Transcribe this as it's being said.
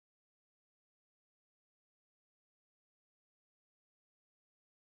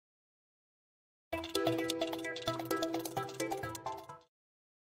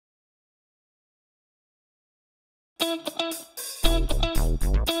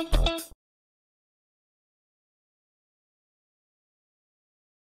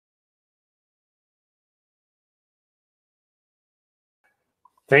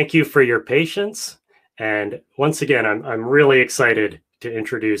Thank you for your patience. And once again, I'm really excited to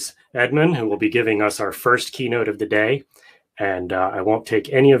introduce Edmon, who will be giving us our first keynote of the day. And I won't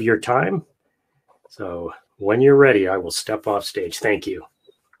take any of your time. So when you're ready, I will step off stage. Thank you.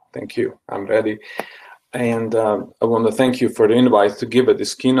 Thank you. I'm ready. And I want to thank you for the invite to give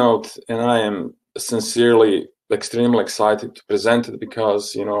this keynote. And I am sincerely extremely excited to present it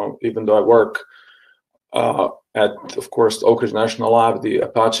because, you know, even though I work at, of course, the Oak Ridge National Lab, the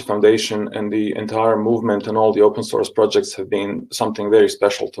Apache Foundation, and the entire movement and all the open source projects have been something very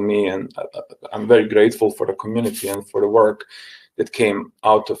special to me. And I'm very grateful for the community and for the work that came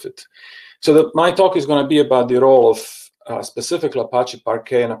out of it. So my talk is going to be about the role of specifically Apache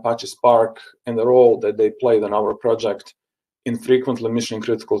Parquet and Apache Spark and the role that they played in our project in frequently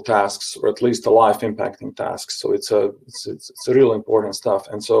mission-critical tasks, or at least the life-impacting tasks. So it's a real important stuff.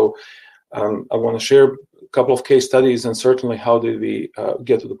 And so I want to share a couple of case studies and certainly how did we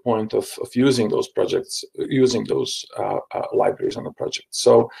get to the point of using those projects, using those libraries on the project.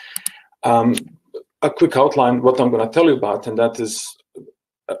 So a quick outline what I'm going to tell you about, and that is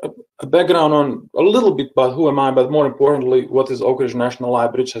a background on a little bit about who am I, but more importantly, what is Oak Ridge National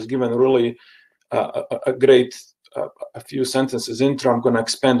Lab, which has given really a great a few sentences intro. I'm going to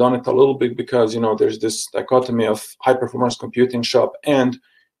expand on it a little bit because, you know, there's this dichotomy of high-performance computing shop and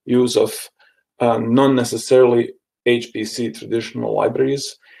use of non-necessarily HPC traditional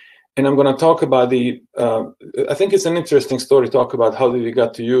libraries. And I'm going to talk about the, I think it's an interesting story to talk about how did we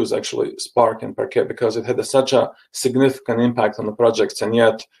got to use actually Spark and Parquet, because it had such a significant impact on the projects, and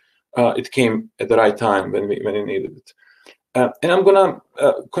yet it came at the right time when we needed it. And I'm going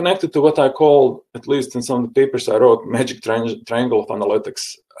to connect it to what I call, at least in some of the papers I wrote, magic triangle of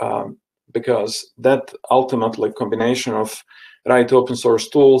analytics, because that ultimately combination of right open source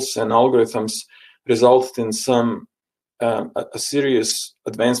tools and algorithms resulted in some a serious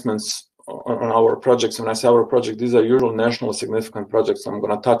advancements on our projects. When I say our project, these are usually nationally significant projects. I'm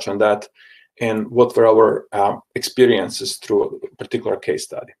going to touch on that and what were our experiences through a particular case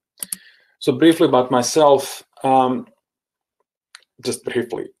study. So briefly about myself, just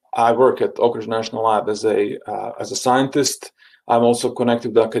briefly, I work at Oak Ridge National Lab as a scientist. I'm also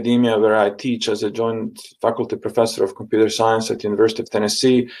connected to academia, where I teach as a joint faculty professor of computer science at the University of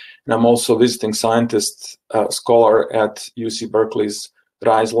Tennessee. And I'm also visiting scientist scholar at UC Berkeley's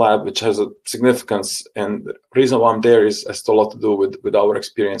RISE lab, which has a significance. And the reason why I'm there is has a lot to do with our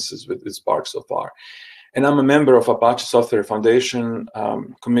experiences with Spark so far. And I'm a member of Apache Software Foundation,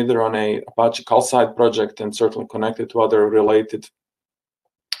 committed on a Apache Calcite project, and certainly connected to other related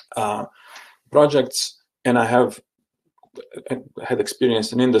projects. And I have had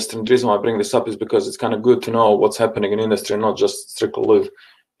experience in industry. And the reason why I bring this up is because it's kind of good to know what's happening in industry and not just strictly live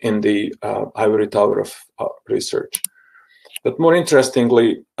in the ivory tower of research. But more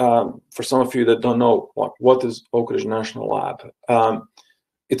interestingly, for some of you that don't know, what is Oak Ridge National Lab?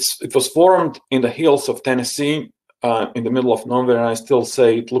 It was formed in the hills of Tennessee, in the middle of nowhere. And I still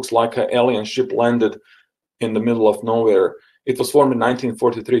say it looks like an alien ship landed in the middle of nowhere. It was formed in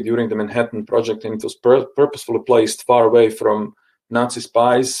 1943 during the Manhattan Project, and it was purposefully placed far away from Nazi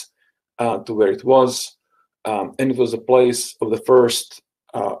spies to where it was. And it was a place of the first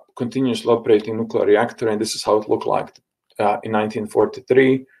continuously operating nuclear reactor, and this is how it looked like in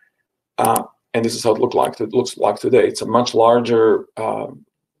 1943. And this is how it looks like today. It's a much larger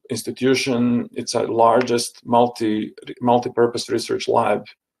institution. It's a largest multi-purpose research lab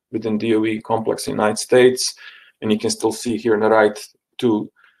within DOE complex in the United States. And you can still see here on the right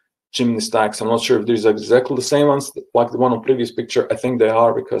 2 chimney stacks. I'm not sure if these are exactly the same ones like the one on the previous picture. I think they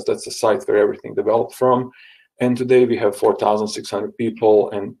are, because that's the site where everything developed from. And today we have 4,600 people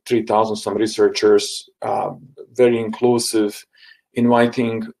and 3,000 some researchers, very inclusive,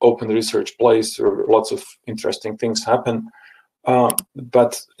 inviting open research place where lots of interesting things happen.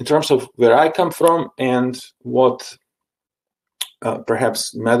 But in terms of where I come from and what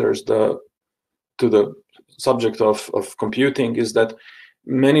perhaps matters to the subject of computing is that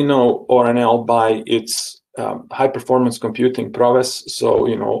many know ORNL by its high-performance computing prowess. So,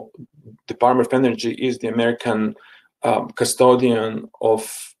 you know, Department of Energy is the American custodian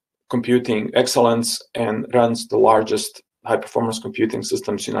of computing excellence and runs the largest high-performance computing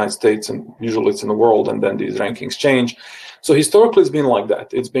systems in the United States, and usually it's in the world, and then these rankings change. So historically, it's been like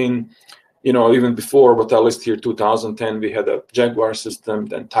that. It's been, you know, even before what I list here, 2010, we had a Jaguar system,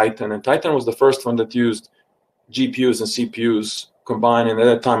 then Titan, and Titan was the first one that used GPUs and CPUs combined, and at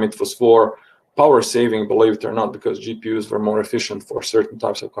that time it was for power saving, believe it or not, because GPUs were more efficient for certain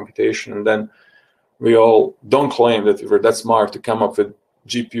types of computation. And then we all don't claim that we were that smart to come up with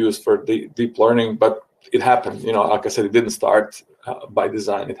GPUs for deep learning, but it happened. You know, like I said, it didn't start by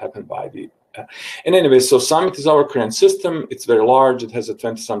design. It happened by the. And anyway, so Summit is our current system. It's very large. It has a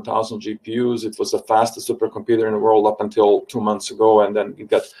 20-some thousand GPUs. It was the fastest supercomputer in the world up until 2 months ago, and then it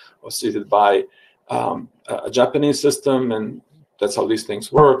got succeeded by a Japanese system, and that's how these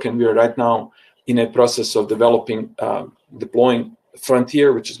things work. And we are right now in a process of developing, deploying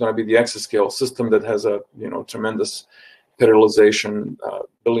Frontier, which is going to be the exascale system that has a tremendous parallelization,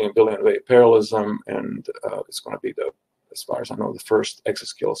 billion way parallelism, and it's going to be as far as I know, the first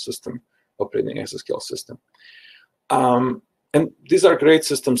exascale system, operating exascale system. And these are great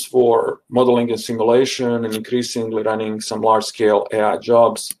systems for modeling and simulation and increasingly running some large-scale AI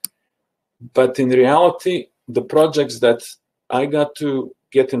jobs. But in reality, the projects that I got to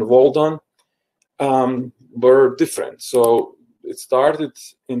get involved on were different. So it started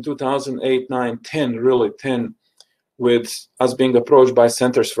in 2008, 9, 10, really 10, with us being approached by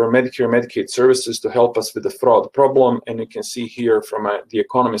Centers for Medicare and Medicaid Services to help us with the fraud problem. And you can see here from The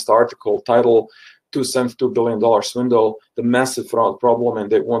Economist article title, $272 billion swindle, the massive fraud problem,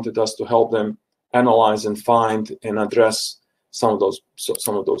 and they wanted us to help them analyze and find and address some of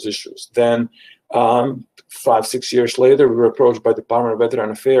those issues. Then 5-6 years later, we were approached by the Department of Veteran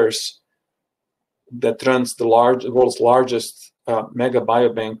Affairs that runs the world's largest mega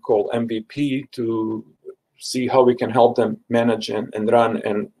biobank called MVP to see how we can help them manage and run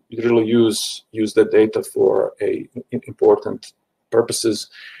and really use the data for important purposes,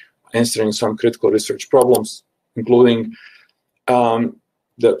 answering some critical research problems, including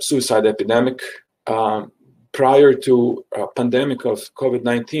the suicide epidemic. Prior to a pandemic of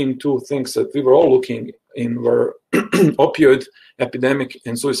COVID-19, two things that we were all looking in were opioid epidemic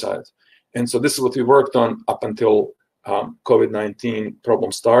and suicide. And so this is what we worked on up until COVID-19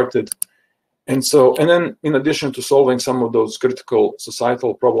 problem started. And then in addition to solving some of those critical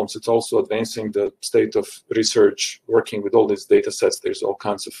societal problems, it's also advancing the state of research, working with all these data sets. There's all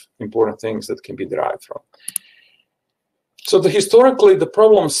kinds of important things that can be derived from. So historically, the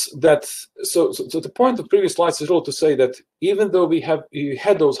problems that, so the point of previous slides is really to say that even though we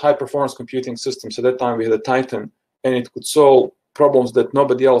had those high performance computing systems, at that time we had a Titan, and it could solve problems that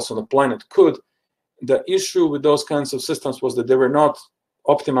nobody else on the planet could, the issue with those kinds of systems was that they were not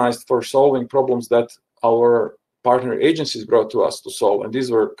optimized for solving problems that our partner agencies brought to us to solve, and these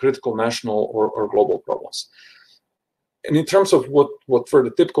were critical national or global problems. And in terms of what were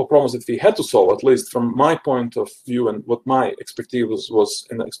the typical problems that we had to solve, at least from my point of view and what my expertise was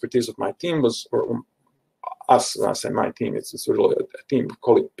and the expertise of my team was, or us, when I say my team, it's really a team,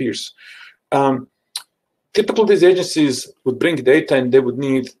 call it peers. Typically, these agencies would bring data and they would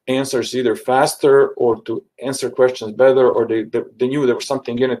need answers either faster or to answer questions better, or they knew there was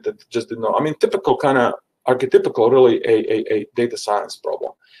something in it that just didn't know. I mean, typical kind of archetypical, really a data science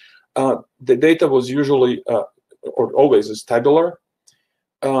problem. The data was usually or always is tabular.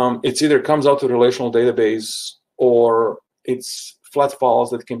 It's either comes out of a relational database or it's flat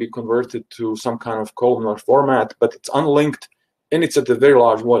files that can be converted to some kind of columnar format, but it's unlinked and it's at the very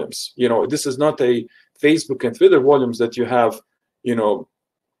large volumes. You know, this is not a Facebook and Twitter volumes that you have, you know,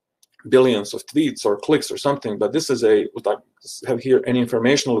 billions of tweets or clicks or something, but this is what I have here, an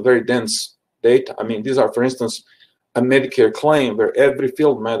informational, very dense data. I mean, these are, for instance, a Medicare claim where every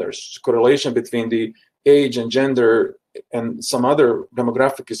field matters. Correlation between the age and gender and some other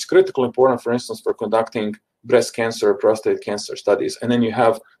demographic is critically important, for instance, for conducting breast cancer, prostate cancer studies. And then you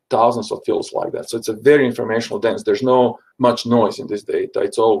have thousands of fields like that. So it's a very informational dense. There's no much noise in this data.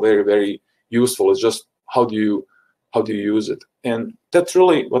 It's all very, very useful. It's just how do you use it? And that's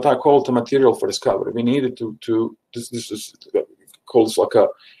really what I call the material for discovery. We needed to this is called like a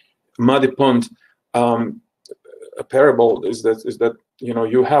muddy pond. A parable is that you know,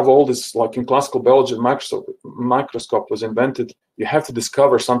 you have all this, like in classical biology, microscope was invented. You have to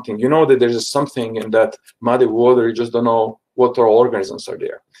discover something. You know that there's something in that muddy water. You just don't know what all organisms are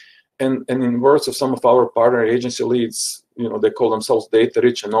there. And in words of some of our partner agency leads, you know, they call themselves data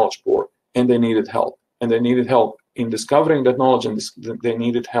rich and knowledge poor, and they needed help. And they needed help in discovering that knowledge, and they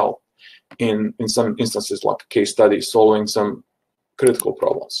needed help in some instances like case studies, solving some critical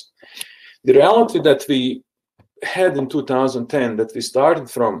problems. The reality that we had in 2010 that we started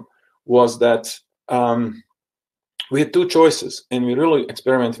from was that we had two choices, and we really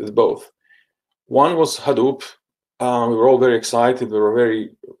experimented with both. One was Hadoop. We were all very excited. We were very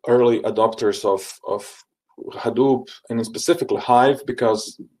early adopters of Hadoop, and specifically Hive,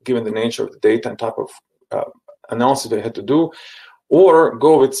 because given the nature of the data and type of analysis they had to do, or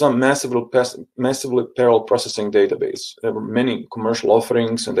go with some massively parallel processing database. There were many commercial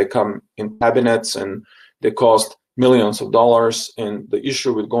offerings, and they come in cabinets, and they cost millions of dollars. And the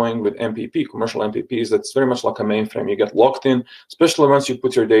issue with going with MPP, commercial MPP, is that it's very much like a mainframe. You get locked in, especially once you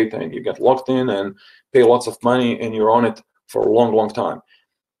put your data in. You get locked in and pay lots of money, and you're on it for a long, long time.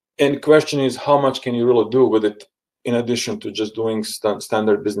 And the question is, how much can you really do with it in addition to just doing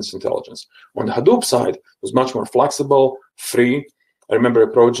standard business intelligence? On the Hadoop side, it was much more flexible, free. I remember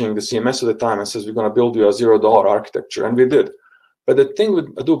approaching the CMS at the time and says, we're going to build you a $0 architecture, and we did. But the thing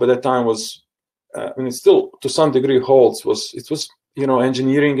with Hadoop at that time was, and it still to some degree holds, it was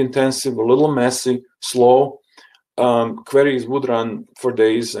engineering intensive, a little messy, slow. Queries would run for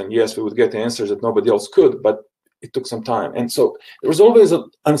days, and yes, we would get answers that nobody else could, but it took some time. And so there was always an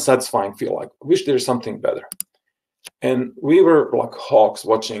unsatisfying feel, like, I wish there's something better. And we were like hawks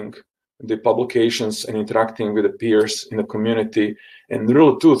watching the publications and interacting with the peers in the community. And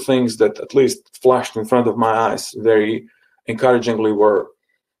really two things that at least flashed in front of my eyes very encouragingly were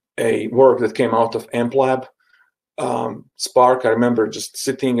a work that came out of AmpLab. Spark, I remember just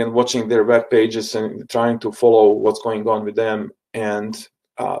sitting and watching their web pages and trying to follow what's going on with them. And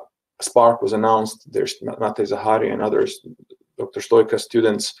Spark was announced. There's Matej Zahari and others, Dr. Stoika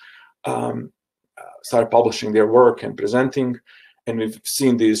students, started publishing their work and presenting. And we've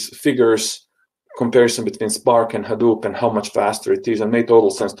seen these figures, comparison between Spark and Hadoop and how much faster it is, and made total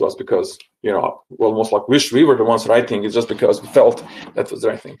sense to us because, almost like wish we were the ones writing it, just because we felt that was the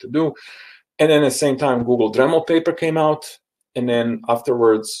right thing to do. And then at the same time, Google Dremel paper came out. And then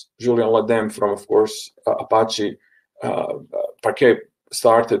afterwards, Julian Ladem from, of course, Apache Parquet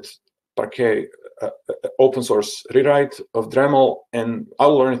started Parquet open source rewrite of Dremel, and I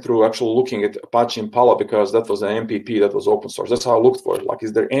learned through actually looking at Apache Impala, because that was an MPP that was open source. That's how I looked for it. Like,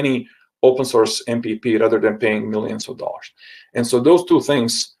 is there any open source MPP rather than paying millions of dollars? And so those two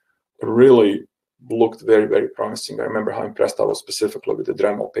things really looked very, very promising. I remember how impressed I was specifically with the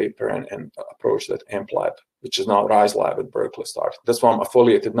Dremel paper and approach that AmpLab, which is now Rise Lab at Berkeley, started. That's why I'm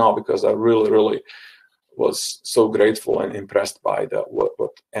affiliated now, because I really, really was so grateful and impressed by what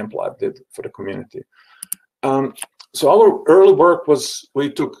AmpLab did for the community. So our early work was, we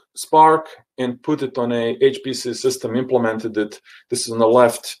took Spark and put it on a HPC system, implemented it. This is on the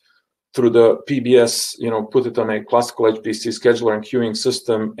left through the PBS, put it on a classical HPC scheduler and queuing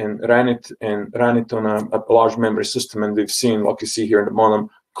system, and ran it on a large memory system. And we've seen, like you see here in the bottom,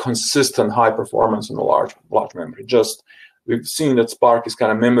 consistent high performance in the large memory. We've seen that Spark is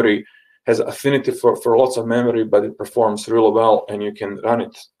kind of memory, has affinity for lots of memory, but it performs really well, and you can run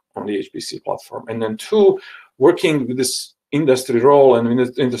it on the HPC platform. And then two, working with this industry role and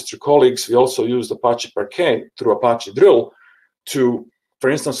with industry colleagues, we also used Apache Parquet through Apache Drill to, for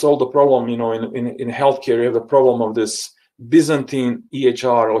instance, solve the problem, in healthcare, you have the problem of this Byzantine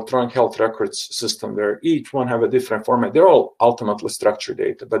EHR, electronic health records system, where each one have a different format. They're all ultimately structured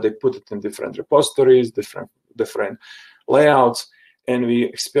data, but they put it in different repositories, different layouts. And we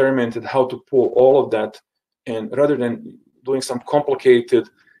experimented how to pull all of that, and rather than doing some complicated,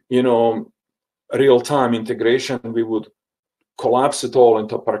 real-time integration, we would collapse it all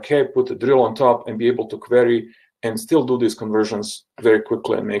into Parquet, put a drill on top, and be able to query and still do these conversions very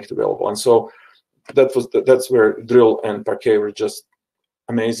quickly and make it available. And so that's where Drill and Parquet were just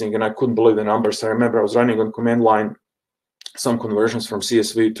amazing, and I couldn't believe the numbers. I remember I was running on command line some conversions from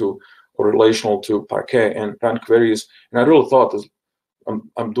CSV or relational to Parquet and ran queries, and I really thought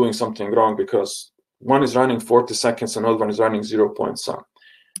I'm doing something wrong, because one is running 40 seconds, another one is running 0 point some.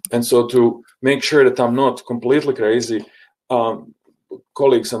 And so to make sure that I'm not completely crazy,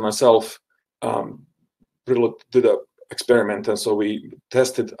 colleagues and myself really did an experiment. And so we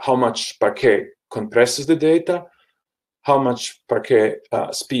tested how much Parquet compresses the data, how much Parquet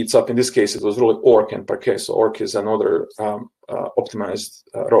speeds up. In this case, it was really ORC and Parquet. So ORC is another optimized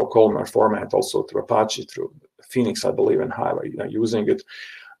raw columnar format, also through Apache, through Phoenix, I believe, and Hive using it.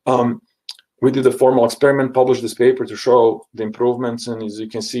 We did a formal experiment, published this paper to show the improvements, and as you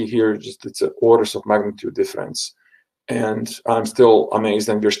can see here, it's an orders of magnitude difference. And I'm still amazed,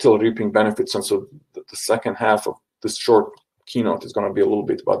 and we're still reaping benefits. And so the second half of this short keynote is going to be a little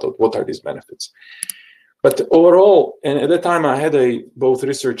bit about what are these benefits. But overall, and at that time I had a both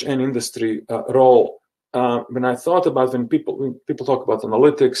research and industry role. When I thought about when people talk about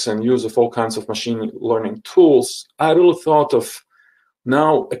analytics and use of all kinds of machine learning tools, I really thought of,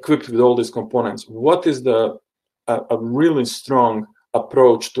 now equipped with all these components, what is a really strong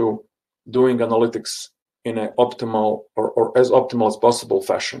approach to doing analytics in an optimal or as optimal as possible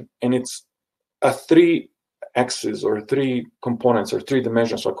fashion? And it's a 3 axes or 3 components or 3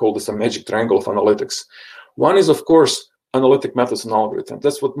 dimensions. So I call this a magic triangle of analytics. One is, of course, analytic methods and algorithms.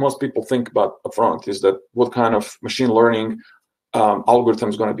 That's what most people think about upfront, is that what kind of machine learning algorithm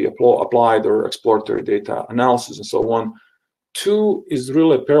is going to be applied, or exploratory data analysis and so on. 2 is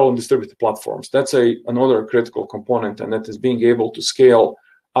really parallel and distributed platforms. That's another critical component, and that is being able to scale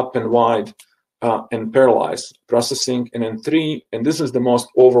up and wide and parallelize processing. And then 3, and this is the most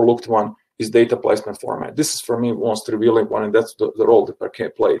overlooked one, is data placement format. This is, for me, most revealing one, and that's the role that Parquet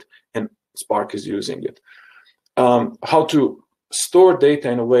played, and Spark is using it. How to store data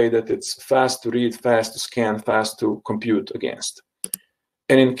in a way that it's fast to read, fast to scan, fast to compute against.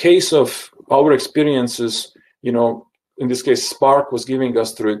 And in case of our experiences, you know, in this case, Spark was giving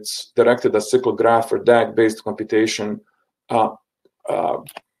us, through its directed acyclic graph or DAG-based computation, a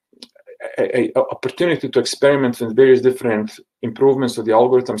opportunity to experiment with various different improvements to the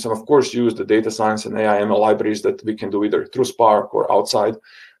algorithms, and of course use the data science and AI ML libraries that we can do either through Spark or outside,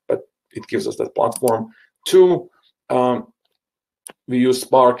 but it gives us that platform. 2, we use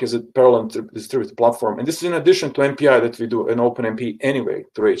Spark as a parallel distributed platform, and this is in addition to MPI that we do an OpenMP anyway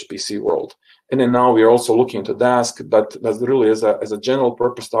through HPC world. And then now we are also looking into Dask, but that's really as a general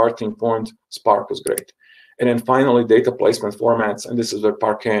purpose starting point, Spark was great. And then finally, data placement formats, and this is where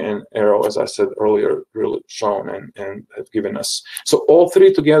Parquet and Arrow, as I said earlier, really shown and have given us. So all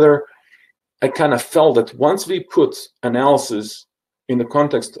 3 together, I kind of felt that once we put analysis in the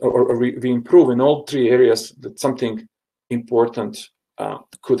context, or we improve in all 3 areas, that something important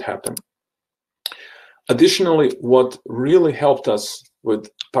could happen. Additionally, what really helped us with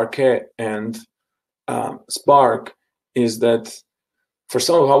Parquet and Spark is that for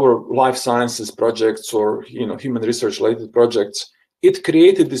some of our life sciences projects, or human research related projects, it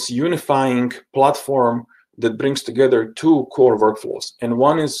created this unifying platform that brings together 2 core workflows. And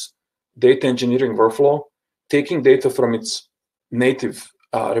one is data engineering workflow, taking data from its native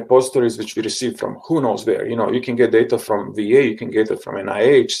repositories, which we receive from who knows where. You can get data from VA, you can get it from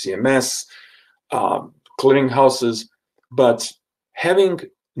NIH, CMS, clearinghouses, but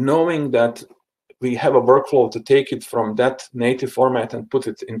knowing that we have a workflow to take it from that native format and put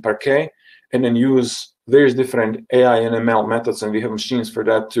it in Parquet, and then use various different AI and ML methods, and we have machines for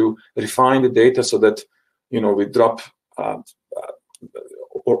that to refine the data so that we drop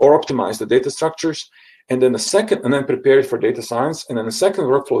or optimize the data structures. And then then prepare it for data science. And then the second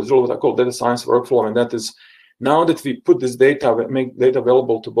workflow is really what I call data science workflow, and that is, now that we put this data, make data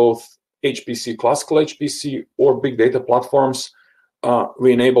available to both HPC, classical HPC, or big data platforms,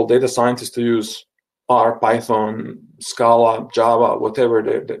 we enable data scientists to use R, Python, Scala, Java, whatever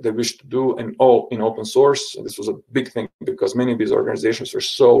they wish to do, and all in open source. This was a big thing because many of these organizations were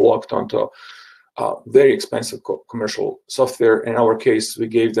so locked onto very expensive commercial software. In our case, we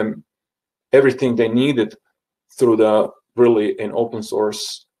gave them everything they needed through really an open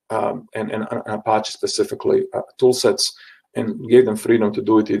source and Apache specifically tool sets, and gave them freedom to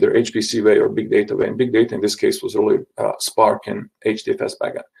do it either HPC way or big data way. And big data in this case was really Spark and HDFS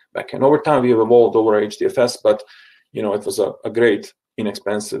backend. Over time, we have evolved over HDFS, but it was a great,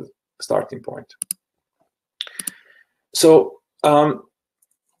 inexpensive starting point. So I'm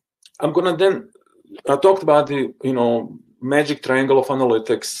gonna then I talked about the magic triangle of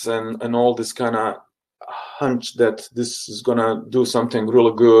analytics and all this kind of hunch that this is gonna do something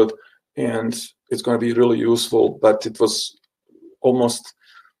really good and it's gonna be really useful, but it was almost,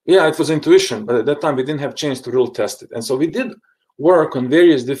 it was intuition, but at that time we didn't have a chance to really test it. And so we did work on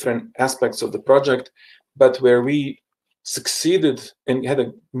various different aspects of the project, but where we succeeded and had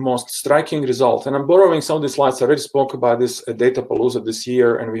a most striking result. And I'm borrowing some of these slides. I already spoke about this at Datapalooza this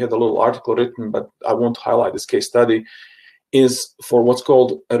year, and we had a little article written, but I won't highlight this case study, is for what's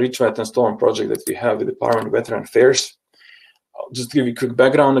called a Richvet and Storm project that we have with the Department of Veteran Affairs. I'll just give you a quick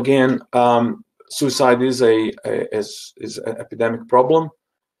background again. Suicide is an epidemic problem,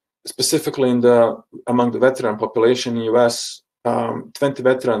 specifically among the veteran population in the US. 20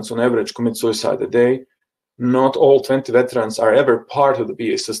 veterans on average commit suicide a day. Not all 20 veterans are ever part of the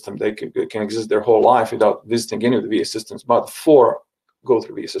VA system. They can exist their whole life without visiting any of the VA systems, but 4 go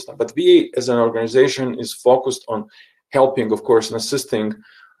through the VA system. But VA as an organization is focused on helping, of course, and assisting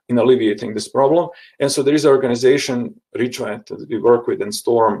in alleviating this problem. And so there is an organization, Richvet, that we work with, and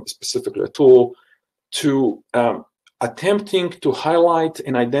Storm, specifically a tool, to attempting to highlight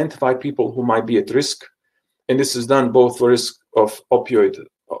and identify people who might be at risk. And this is done both for risk of opioid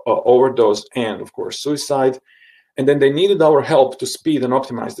overdose and, of course, suicide. And then they needed our help to speed and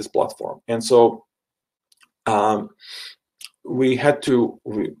optimize this platform. And so we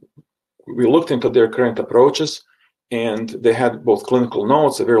looked into their current approaches, and they had both clinical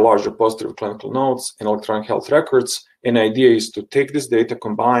notes, a very large repository of clinical notes, and electronic health records. And the idea is to take this data,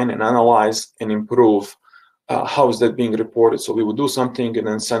 combine and analyze and improve how is that being reported? So we would do something and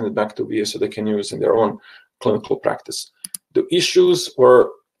then send it back to VA so they can use in their own clinical practice. The issues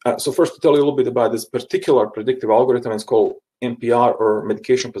were, so first to tell you a little bit about this particular predictive algorithm, it's called MPR, or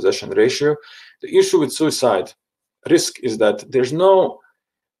medication possession ratio. The issue with suicide risk is that there's no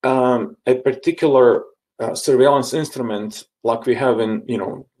a particular surveillance instrument like we have in, you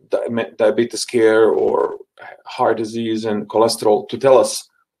know, diabetes care or heart disease and cholesterol to tell us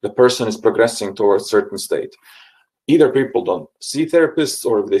the person is progressing towards a certain state. Either people don't see therapists,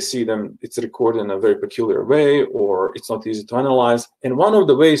 or if they see them, it's recorded in a very peculiar way, or it's not easy to analyze. And one of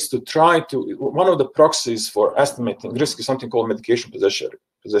the ways to try to, one of the proxies for estimating risk is something called medication possession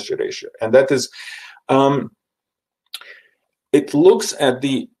ratio. And that is, it looks at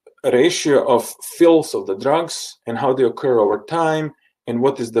the ratio of fills of the drugs and how they occur over time, and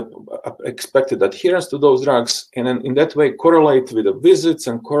what is the expected adherence to those drugs, and then in that way correlate with the visits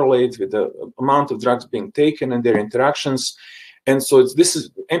and correlate with the amount of drugs being taken and their interactions. And so this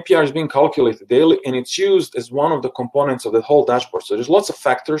is, MPR is being calculated daily, and it's used as one of the components of the whole dashboard. So there's lots of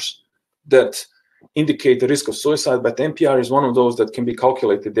factors that indicate the risk of suicide, but MPR is one of those that can be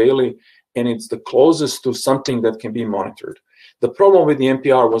calculated daily, and it's the closest to something that can be monitored. The problem with the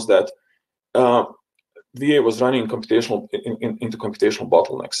MPR was that VA was running computational into computational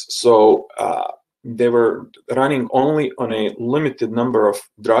bottlenecks. So they were running only on a limited number of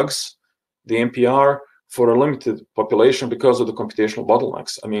drugs, the MPR, for a limited population because of the computational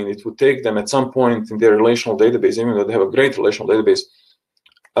bottlenecks. I mean, it would take them at some point in their relational database, even though they have a great relational database,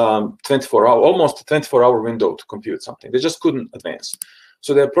 24 hour, almost a 24-hour window to compute something. They just couldn't advance.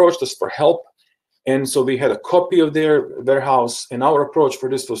 So they approached us for help. And so we had a copy of their warehouse, and our approach for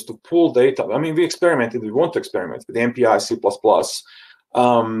this was to pull data. I mean, we experimented, we want to experiment with MPI, C++.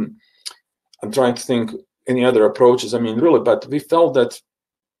 I'm trying to think any other approaches. I mean, really, but we felt that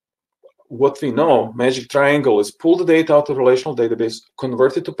what we know, magic triangle, is pull the data out of relational database,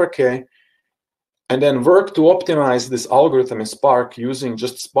 convert it to Parquet, and then work to optimize this algorithm in Spark using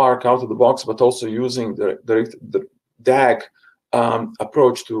just Spark out of the box, but also using the DAG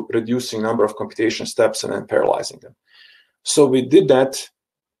approach to reducing number of computation steps and then parallelizing them. So we did that.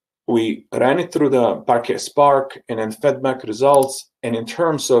 We ran it through the Parquet Spark and then fed back results. And in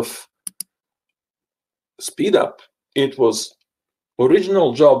terms of speed up, it was,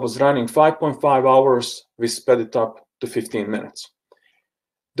 original job was running 5.5 hours. We sped it up to 15 minutes.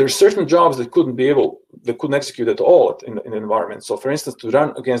 There are certain jobs that couldn't execute at all in the environment. So for instance, to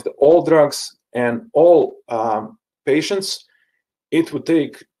run against all drugs and all patients, it would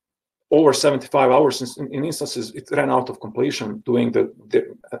take over 75 hours. In instances, it ran out of completion doing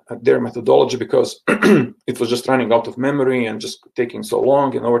their methodology because it was just running out of memory and just taking so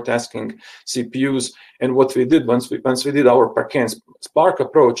long and overtasking CPUs. And what we did once we did our Parquet Spark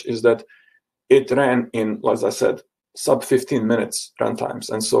approach is that it ran in, as I said, sub 15 minutes runtimes.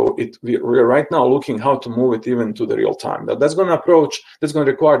 And so we're right now looking how to move it even to the real time. Now that's going to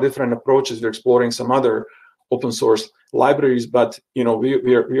require different approaches. We're exploring some other open source libraries, but you know, we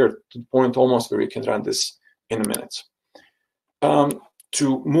are to the point almost where we can run this in minutes.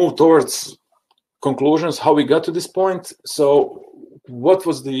 To move towards conclusions, how we got to this point. So what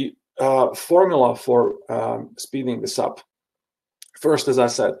was the formula for speeding this up? First, as I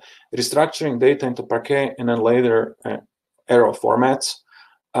said, restructuring data into Parquet and then later arrow formats.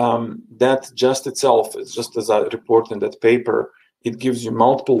 That just itself, is just as I report in that paper, it gives you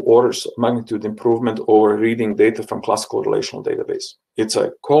multiple orders of magnitude improvement over reading data from classical relational database. It's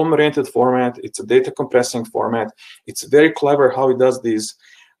a column-oriented format. It's a data compressing format. It's very clever how it does these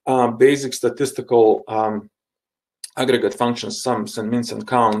basic statistical aggregate functions, sums and mins and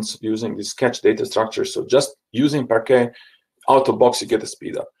counts using these sketch data structures. So just using Parquet out of box, you get a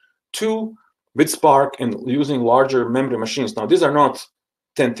speed up. 2, with Spark and using larger memory machines. Now, these are not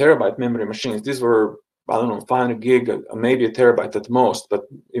 10 terabyte memory machines. These were, I don't know, 500 gig, maybe a terabyte at most, but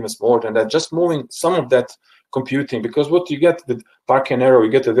even smaller than that. Just moving some of that computing, because what you get with Parquet and Arrow, you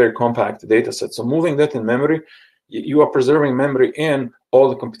get a very compact data set. So moving that in memory, you are preserving memory and all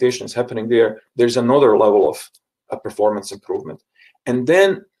the computation is happening there. There's another level of performance improvement. And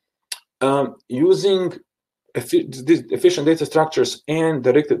then using efficient data structures and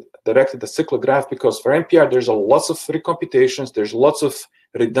directed acyclic graph, because for MPR, there's lots of recomputations, there's lots of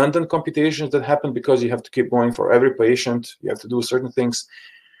redundant computations that happen because you have to keep going for every patient, you have to do certain things.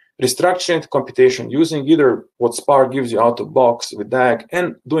 Restructuring computation using either what Spark gives you out of box with DAG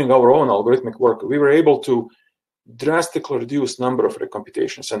and doing our own algorithmic work, we were able to drastically reduce number of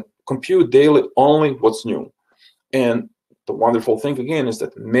recomputations and compute daily only what's new. And the wonderful thing again is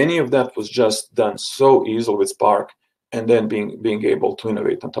that many of that was just done so easily with Spark and then being able to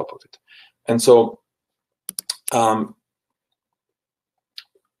innovate on top of it. And so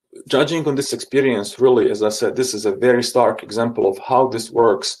Judging on this experience, really, as I said, this is a very stark example of how this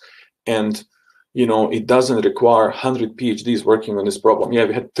works. And, you know, it doesn't require 100 PhDs working on this problem. Yeah,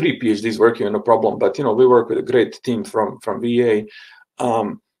 we had 3 PhDs working on the problem, but, you know, we work with a great team from VA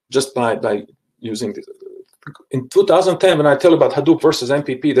just by using this. In 2010, when I tell you about Hadoop versus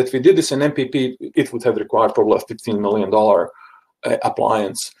MPP, that we did this in MPP, it would have required probably a $15 million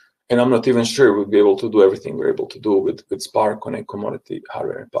appliance. And I'm not even sure we'd be able to do everything we're able to do with Spark on a commodity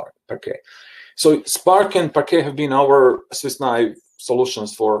hardware and Parquet. So Spark and Parquet have been our Swiss knife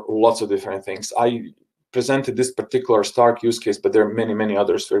solutions for lots of different things. I presented this particular Stark use case, but there are many, many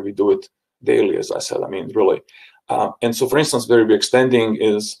others where we do it daily, as I said. I mean, really. And so, for instance, where we're extending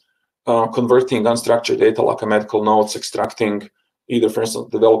is converting unstructured data like a medical notes, extracting either, for instance,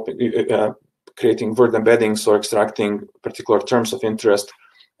 developing, creating word embeddings or extracting particular terms of interest.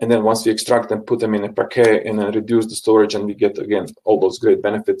 And then once we extract them, put them in a Parquet and then reduce the storage, and we get, again, all those great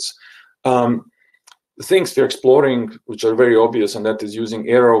benefits. The things we're exploring, which are very obvious, and that is using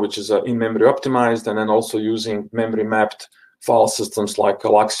Arrow, which is in-memory optimized, and then also using memory-mapped file systems like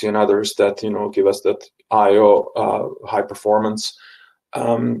Galaxy and others that, you know, give us that I/O high performance.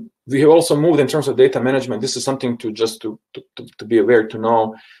 We have also moved in terms of data management. This is something to just to be aware, to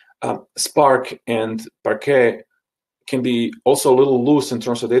know. Spark and Parquet can be also a little loose in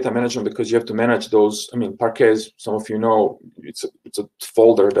terms of data management because you have to manage those. I mean, Parquet, as some of you know, it's a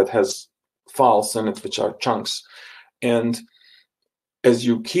folder that has files in it, which are chunks. And as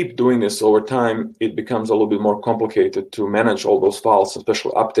you keep doing this over time, it becomes a little bit more complicated to manage all those files,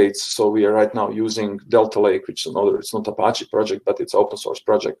 especially updates. So we are right now using Delta Lake, which is another, it's not Apache project, but it's open source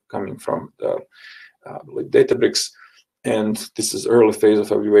project coming from Databricks. And this is early phase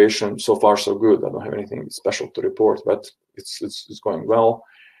of evaluation. So far, so good. I don't have anything special to report, but it's going well.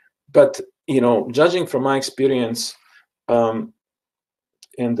 But, you know, judging from my experience,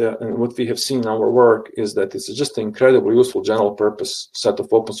 and what we have seen in our work is that it's just an incredibly useful general purpose set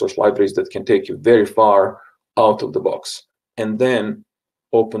of open source libraries that can take you very far out of the box and then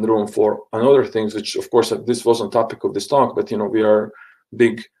open room for another things, which of course this wasn't topic of this talk, but you know, we are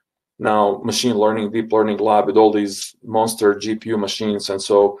big now machine learning, deep learning lab with all these monster GPU machines. And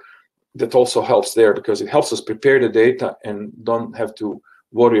so that also helps there because it helps us prepare the data and don't have to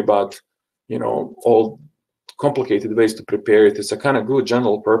worry about, you know, all complicated ways to prepare it. It's a kind of good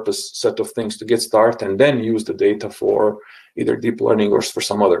general purpose set of things to get started and then use the data for either deep learning or for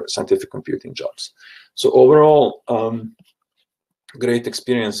some other scientific computing jobs. So overall, great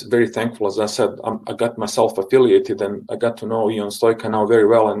experience, very thankful. As I said, I got myself affiliated and I got to know Ion Stoica now very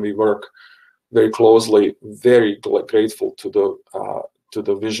well, and we work very closely, very grateful to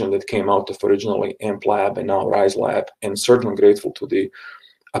the vision that came out of originally AMP Lab and now RISE Lab, and certainly grateful to the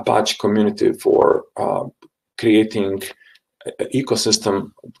Apache community for creating an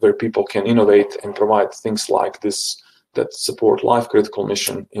ecosystem where people can innovate and provide things like this that support life critical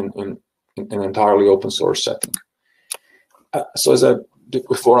mission in an entirely open source setting. So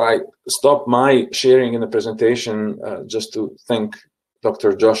before I stop my sharing in the presentation, just to thank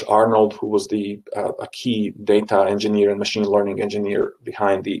Dr. Josh Arnold, who was a key data engineer and machine learning engineer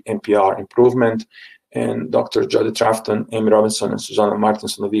behind the NPR improvement, and Dr. Jody Trafton, Amy Robinson, and Susanna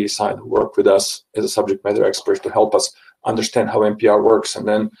Martins on the VA side, who worked with us as a subject matter expert to help us understand how NPR works and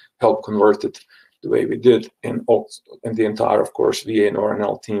then help convert it the way we did, and the entire, of course, VA and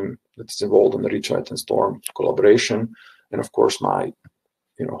ORNL team that's involved in the Reach-Out and Storm collaboration, and of course my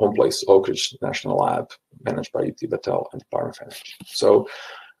home place, Oak Ridge National Lab, managed by UT Battelle and Department of Energy. So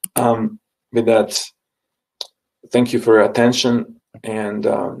with that, thank you for your attention, and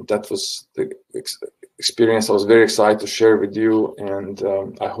that was the experience I was very excited to share with you, and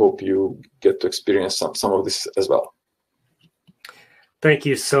I hope you get to experience some of this as well. Thank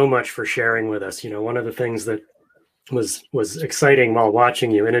you so much for sharing with us. One of the things that was exciting while watching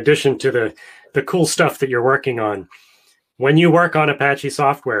you, in addition to the cool stuff that you're working on, when you work on Apache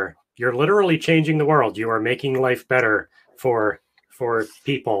software, you're literally changing the world. You are making life better for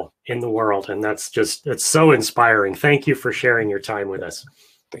people in the world. And it's so inspiring. Thank you for sharing your time with us.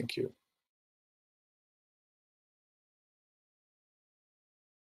 Thank you.